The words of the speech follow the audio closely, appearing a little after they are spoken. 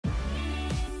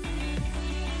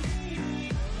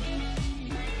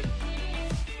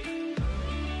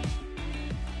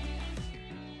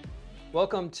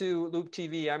Welcome to Loup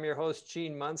TV. I'm your host,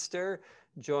 Gene Munster,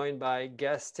 joined by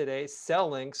guest today,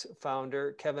 CelLink's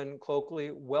founder, Kevin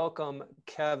Coakley. Welcome,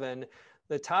 Kevin.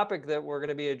 The topic that we're going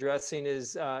to be addressing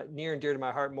is near and dear to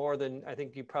my heart, more than I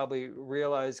think you probably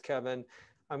realize, Kevin.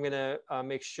 I'm going to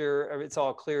make sure it's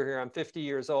all clear here. I'm 50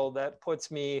 years old. That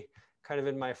puts me kind of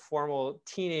in my formal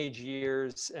teenage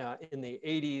years in the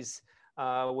 80s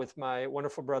with my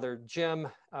wonderful brother, Jim.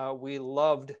 We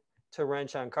loved to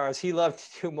wrench on cars. He loved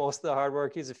to do most of the hard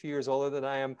work. He's a few years older than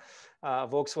I am.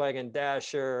 Volkswagen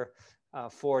Dasher,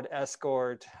 Ford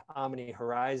Escort, Omni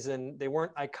Horizon. They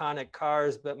weren't iconic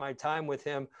cars, but my time with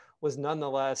him was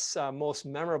nonetheless most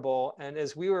memorable. And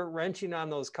as we were wrenching on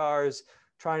those cars,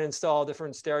 trying to install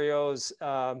different stereos,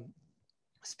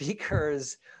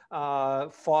 speakers,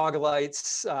 fog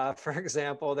lights, for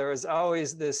example, there was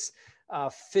always this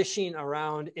fishing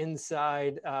around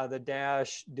inside the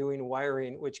dash doing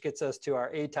wiring, which gets us to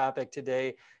our A topic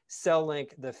today, CelLink,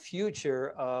 the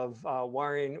future of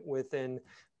wiring within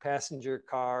passenger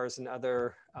cars and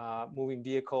other moving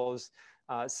vehicles.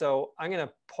 So I'm going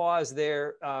to pause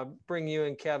there, bring you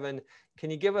in, Kevin. Can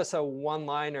you give us a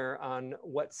one-liner on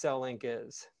what CelLink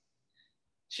is?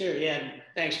 Sure, yeah,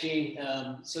 thanks, Gene.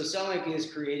 So CelLink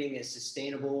is creating a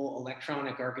sustainable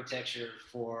electronic architecture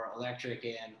for electric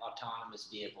and autonomous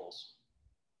vehicles.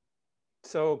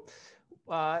 So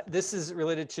this is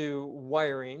related to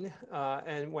wiring.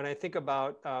 And when I think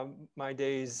about my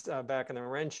days back in the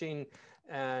wrenching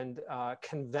and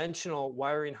conventional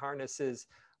wiring harnesses,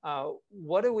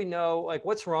 what do we know, like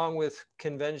what's wrong with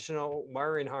conventional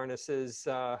wiring harnesses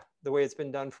the way it's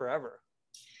been done forever?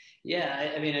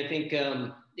 Yeah, I mean, I think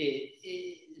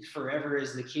forever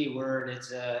is the key word.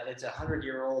 It's a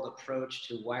 100-year-old approach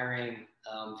to wiring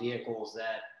vehicles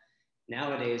that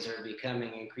nowadays are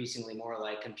becoming increasingly more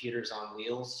like computers on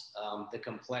wheels. The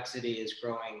complexity is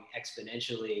growing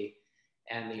exponentially,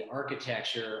 and the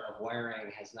architecture of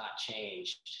wiring has not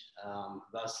changed,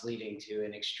 thus leading to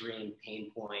an extreme pain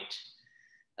point.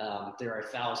 There are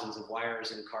thousands of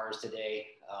wires in cars today.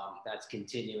 That's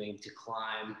continuing to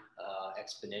climb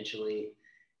exponentially.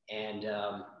 And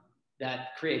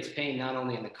that creates pain not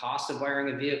only in the cost of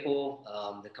wiring a vehicle,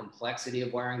 the complexity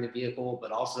of wiring the vehicle,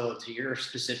 but also to your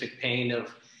specific pain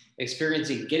of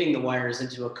experiencing getting the wires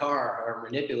into a car or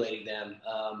manipulating them.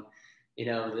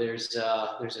 There's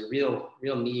a real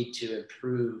need to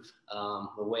improve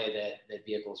the way that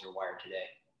vehicles are wired today.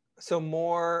 So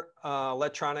more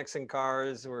electronics in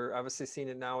cars. We're obviously seeing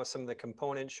it now with some of the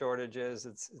component shortages.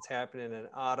 It's happening in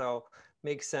auto.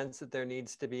 Makes sense that there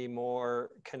needs to be more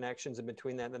connections in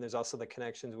between that. And then there's also the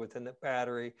connections within the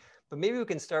battery. But maybe we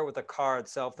can start with the car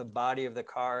itself, the body of the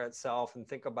car itself, and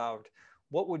think about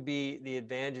what would be the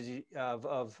advantages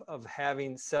of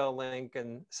having CelLink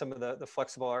and some of the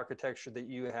flexible architecture that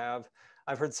you have.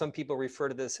 I've heard some people refer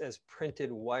to this as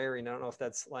printed wiring. I don't know if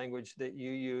that's language that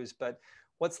you use, but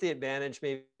what's the advantage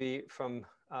maybe from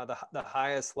the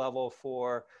highest level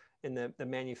for in the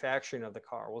manufacturing of the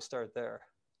car? We'll start there.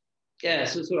 Yeah,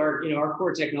 so our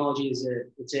core technology is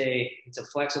it's a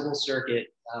flexible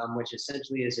circuit, which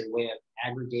essentially is a way of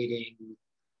aggregating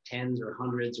tens or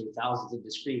hundreds or thousands of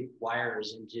discrete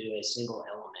wires into a single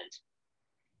element.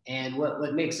 And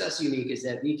what makes us unique is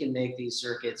that we can make these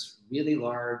circuits really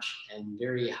large and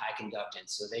very high conductance,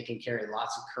 so they can carry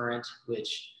lots of current,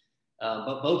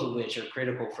 but both of which are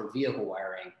critical for vehicle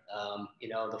wiring.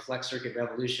 The flex circuit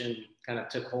revolution kind of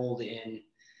took hold in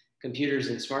computers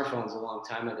and smartphones a long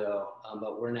time ago,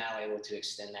 but we're now able to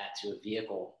extend that to a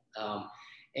vehicle.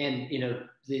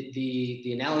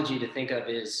 The analogy to think of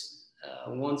is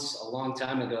once a long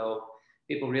time ago,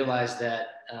 people realized that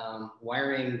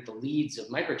wiring the leads of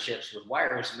microchips with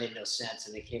wires made no sense,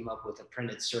 and they came up with a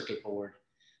printed circuit board.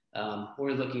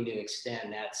 We're looking to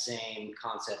extend that same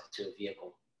concept to a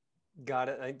vehicle. Got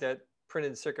it. I think that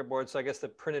printed circuit board. So I guess the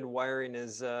printed wiring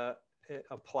is it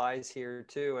applies here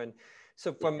too. And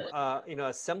so from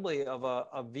assembly of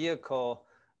a vehicle,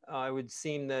 it would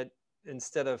seem that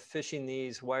instead of fishing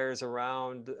these wires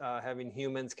around, having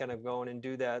humans kind of go in and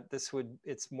do that,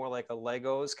 it's more like a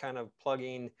Legos kind of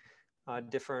plugging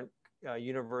different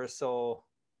universal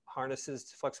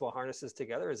harnesses, flexible harnesses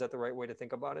together. Is that the right way to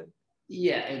think about it?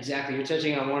 Yeah, exactly. You're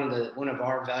touching on one of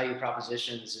our value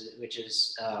propositions, which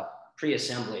is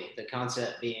pre-assembly. The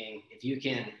concept being, if you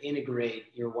can integrate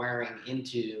your wiring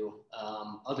into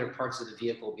other parts of the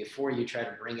vehicle before you try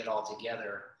to bring it all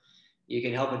together, you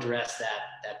can help address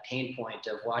that pain point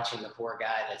of watching the poor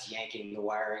guy that's yanking the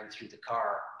wiring through the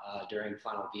car during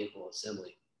final vehicle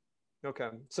assembly. Okay,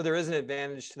 so there is an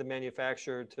advantage to the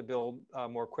manufacturer to build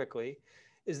more quickly.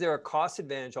 is there a cost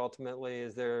advantage ultimately?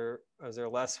 Is there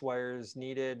less wires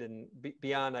needed, and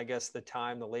beyond, I guess, the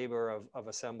time, the labor of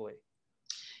assembly?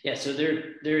 Yeah, so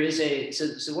there is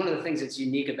so one of the things that's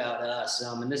unique about us,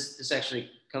 and this actually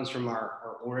comes from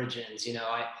our origins. You know,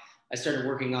 I started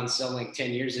working on CelLink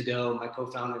 10 years ago. My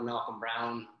co-founder Malcolm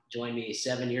Brown joined me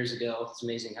 7 years ago. It's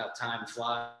amazing how time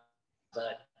flies.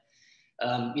 But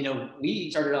you know,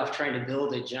 we started off trying to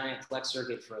build a giant flex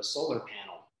circuit for a solar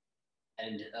panel,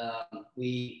 and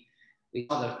we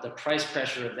saw the price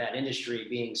pressure of that industry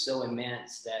being so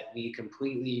immense that we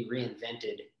completely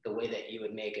reinvented the way that you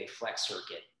would make a flex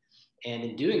circuit. And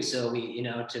in doing so, we, you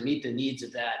know, to meet the needs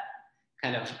of that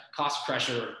kind of cost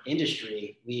pressure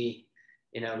industry, we,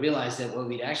 you know, realized that what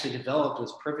we'd actually developed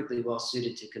was perfectly well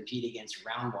suited to compete against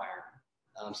round wire.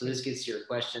 So this gets to your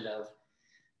question of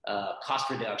cost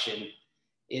reduction.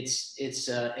 It's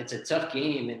a tough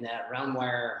game in that round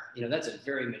wire, you know, that's a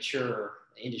very mature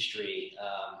industry.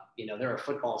 You know, there are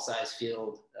football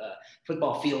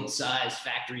field size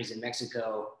factories in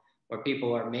Mexico where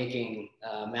people are making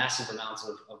massive amounts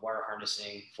of wire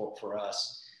harnessing for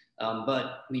us.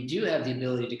 But we do have the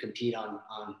ability to compete on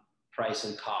price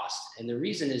and cost. And the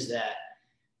reason is that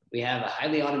we have a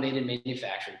highly automated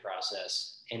manufacturing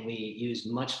process, and we use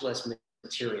much less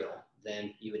material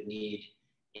than you would need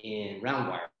in round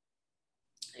wire.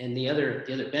 And the other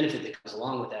benefit that comes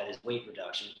along with that is weight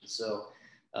reduction. So,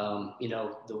 you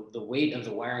know, the weight of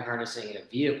the wiring harnessing in a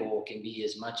vehicle can be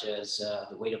as much as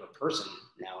the weight of a person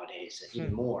nowadays,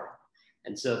 even more.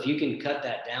 And so if you can cut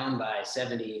that down by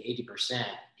 70, 80%,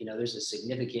 you know, there's a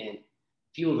significant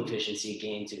fuel efficiency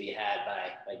gain to be had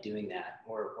by doing that,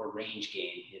 or range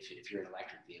gain if you're an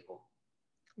electric vehicle.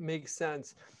 Makes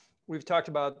sense. We've talked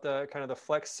about the kind of the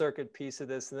flex circuit piece of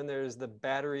this, and then there's the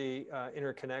battery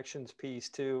interconnections piece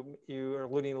too. You are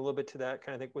alluding a little bit to that,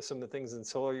 kind of think with some of the things in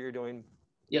solar you're doing.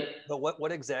 Yep. But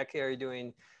what exactly are you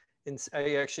doing? Are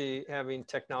you actually having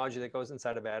technology that goes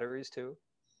inside of batteries too?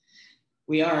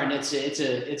 We are, and it's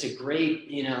a great,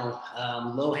 you know,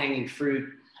 low hanging fruit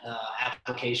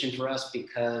application for us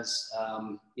because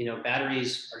you know,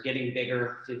 batteries are getting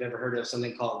bigger. If you've ever heard of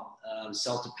something called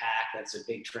cell to pack, that's a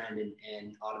big trend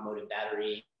in automotive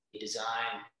battery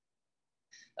design.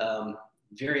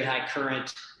 Very high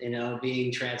current, you know,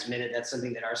 being transmitted. That's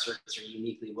something that our circuits are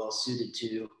uniquely well suited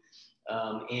to.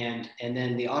 And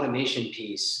then the automation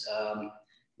piece.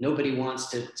 Nobody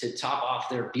wants to top off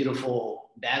their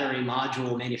beautiful battery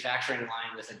module manufacturing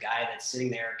line with a guy that's sitting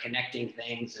there connecting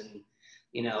things and,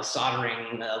 you know,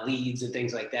 soldering leads and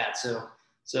things like that. So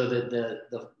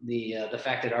the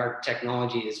fact that our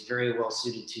technology is very well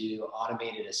suited to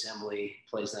automated assembly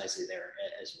plays nicely there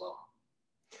as well.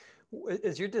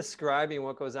 As you're describing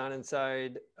what goes on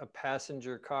inside a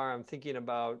passenger car, I'm thinking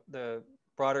about the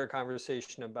broader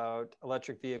conversation about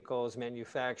electric vehicles,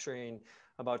 manufacturing,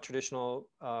 about traditional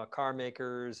car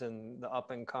makers and the up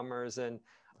and comers. And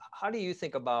how do you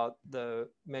think about the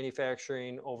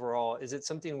manufacturing overall? Is it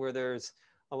something where there's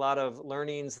a lot of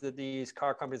learnings that these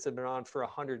car companies have been on for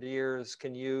 100 years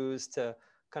can use to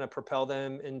kind of propel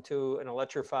them into an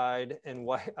electrified and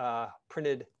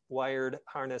printed wired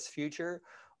harness future?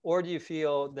 Or do you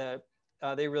feel that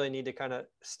they really need to kind of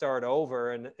start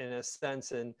over in a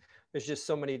sense, and there's just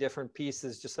so many different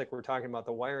pieces, just like we're talking about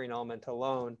the wiring element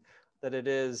alone, that it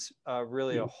is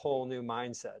really a whole new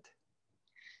mindset?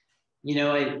 You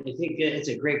know, I think it's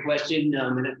a great question.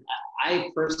 And I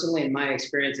personally, in my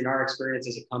experience, in our experience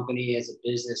as a company, as a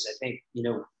business, I think, you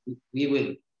know, we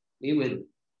would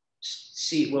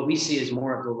see what we see as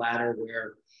more of the latter,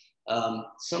 where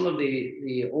some of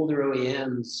the older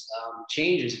OEMs,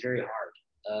 change is very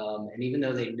hard. And even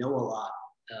though they know a lot,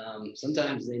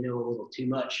 sometimes they know a little too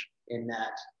much in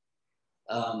that.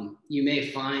 You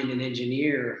may find an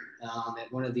engineer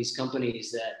at one of these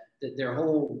companies that their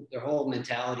whole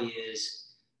mentality is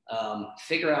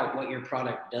figure out what your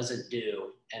product doesn't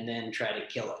do and then try to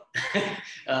kill it.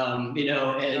 You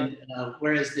know, and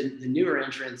whereas the newer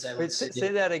entrants, I would say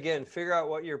that again. Figure out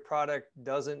what your product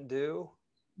doesn't do.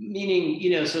 Meaning,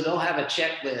 you know, so they'll have a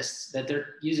checklist that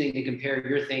they're using to compare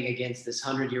your thing against this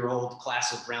 100-year-old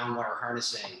class of round wire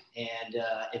harnessing. And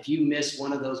if you miss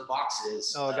one of those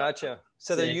boxes. Oh, gotcha.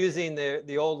 So they're using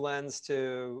the old lens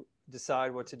to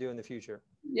decide what to do in the future.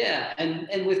 Yeah,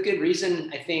 and with good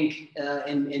reason. I think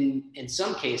in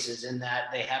some cases, in that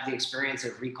they have the experience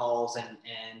of recalls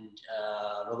and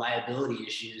reliability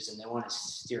issues, and they want to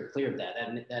steer clear of that.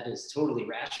 That is totally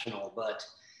rational. But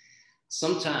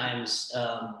sometimes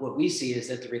what we see is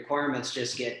that the requirements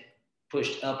just get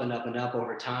pushed up and up and up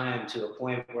over time to a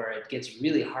point where it gets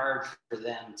really hard for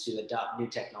them to adopt new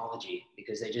technology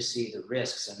because they just see the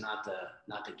risks and not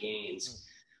the gains.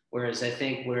 Whereas I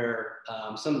think where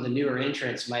some of the newer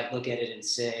entrants might look at it and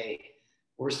say,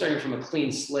 we're starting from a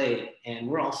clean slate, and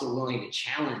we're also willing to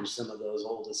challenge some of those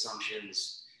old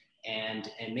assumptions and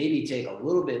maybe take a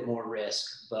little bit more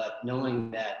risk, but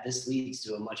knowing that this leads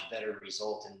to a much better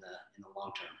result in the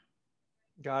long term.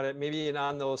 Got it. Maybe and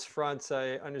on those fronts,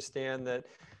 I understand that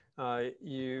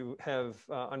you have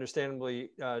understandably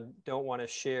don't want to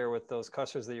share with those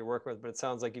customers that you're working with, but it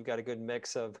sounds like you've got a good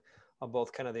mix of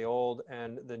both kind of the old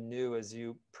and the new as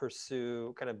you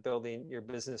pursue kind of building your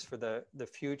business for the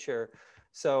future.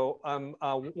 So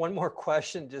one more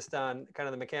question just on kind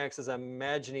of the mechanics as I'm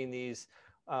imagining these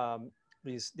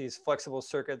flexible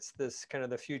circuits, this kind of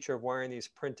the future of wiring, these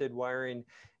printed wiring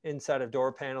inside of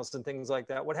door panels and things like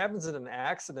that. What happens in an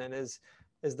accident is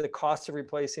the cost of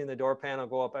replacing the door panel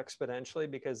go up exponentially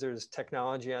because there's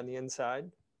technology on the inside?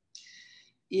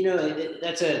 You know,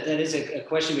 that is a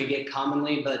question we get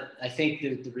commonly, but I think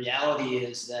the reality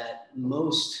is that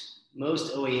most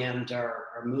OEMs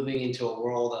are moving into a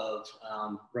world of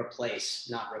replace,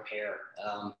 not repair.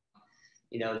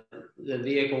 You know, the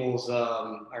vehicles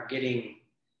are getting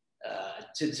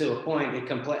to a point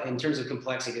in terms of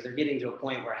complexity. They're getting to a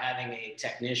point where having a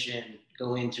technician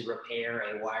go in to repair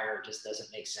a wire just doesn't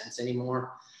make sense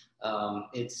anymore.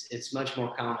 It's much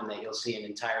more common that you'll see an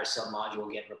entire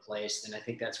submodule get replaced, and I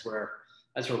think that's where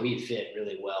we fit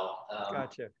really well.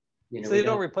 Gotcha. You know, so they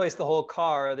don't replace the whole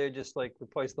car; they just like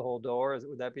replace the whole door.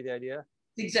 Would that be the idea?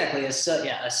 Exactly, a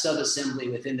sub-assembly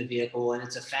within the vehicle, and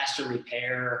it's a faster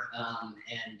repair,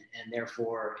 and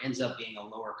therefore ends up being a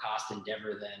lower cost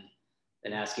endeavor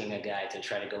than asking a guy to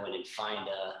try to go in and find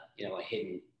a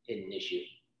hidden issue.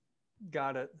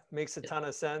 Got it. Makes a ton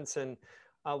of sense. And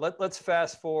let's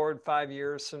fast forward 5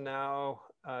 years from now.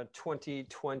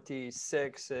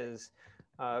 2026 is,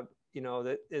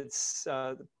 that it's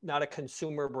not a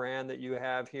consumer brand that you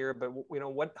have here, but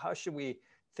how should we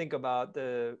think about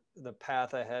the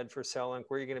path ahead for CelLink?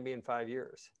 Where are you going to be in 5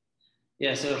 years?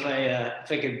 Yeah, so if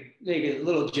I could make a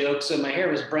little joke, so my hair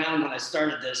was brown when I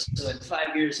started this, so in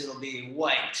 5 years it'll be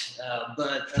white. I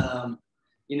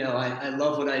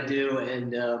love what I do,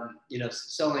 and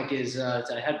CelLink is.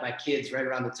 I had my kids right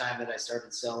around the time that I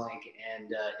started CelLink,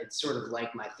 and it's sort of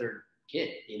like my third kid,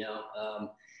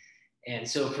 And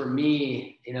so for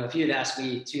me, if you had asked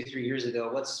me 2-3 years ago,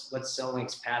 what's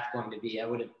CelLink's path going to be, I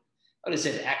would have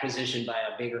said acquisition by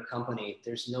a bigger company.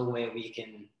 There's no way we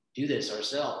can do this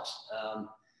ourselves.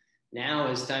 Now,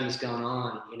 as time has gone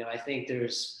on, I think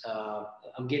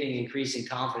I'm getting increasing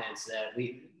confidence that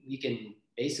we can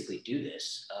basically do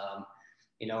this.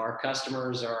 Our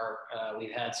customers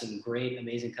we've had some great,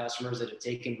 amazing customers that have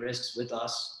taken risks with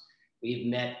us. We've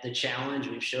met the challenge.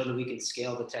 We've showed that we can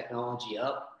scale the technology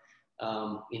up.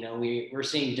 We're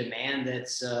seeing demand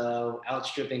that's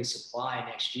outstripping supply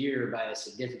next year by a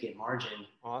significant margin.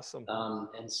 Awesome.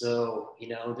 And so,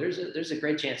 there's a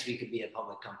great chance we could be a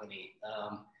public company.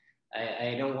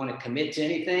 I don't want to commit to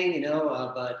anything,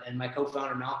 and my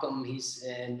co-founder Malcolm,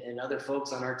 and other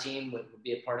folks on our team would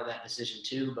be a part of that decision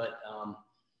too. But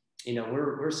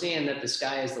we're seeing that the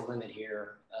sky is the limit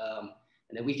here,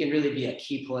 and that we can really be a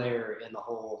key player in the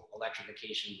whole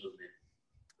electrification movement.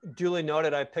 Duly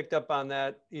noted. I picked up on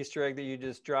that Easter egg that you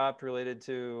just dropped related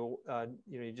to,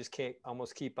 you just can't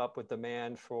almost keep up with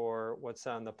demand for what's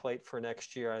on the plate for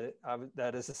next year.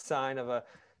 That is a sign of a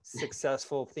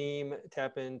successful theme,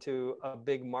 tap into a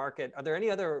big market. Are there any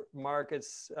other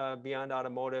markets beyond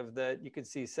automotive that you could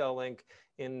see CelLink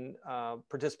in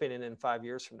participating in 5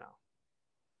 years from now?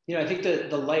 I think the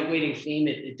lightweighting theme,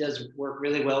 it does work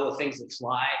really well with things that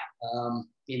fly.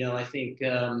 I think,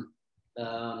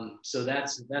 so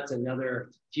that's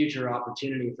another future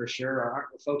opportunity for sure. Our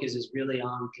focus is really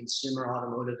on consumer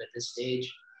automotive at this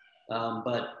stage.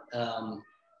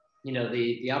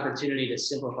 The opportunity to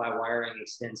simplify wiring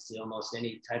extends to almost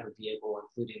any type of vehicle,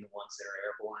 including the ones that are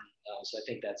airborne. So I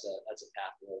think that's a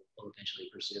path we'll eventually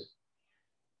pursue.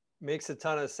 Makes a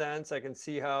ton of sense. I can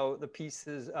see how the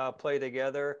pieces play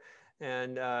together.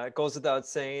 And it goes without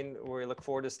saying, we look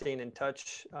forward to staying in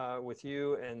touch with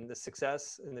you and the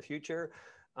success in the future.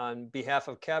 On behalf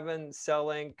of Kevin,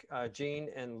 CelLink, Gene,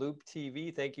 and Loup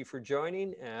TV, thank you for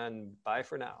joining, and bye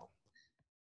for now.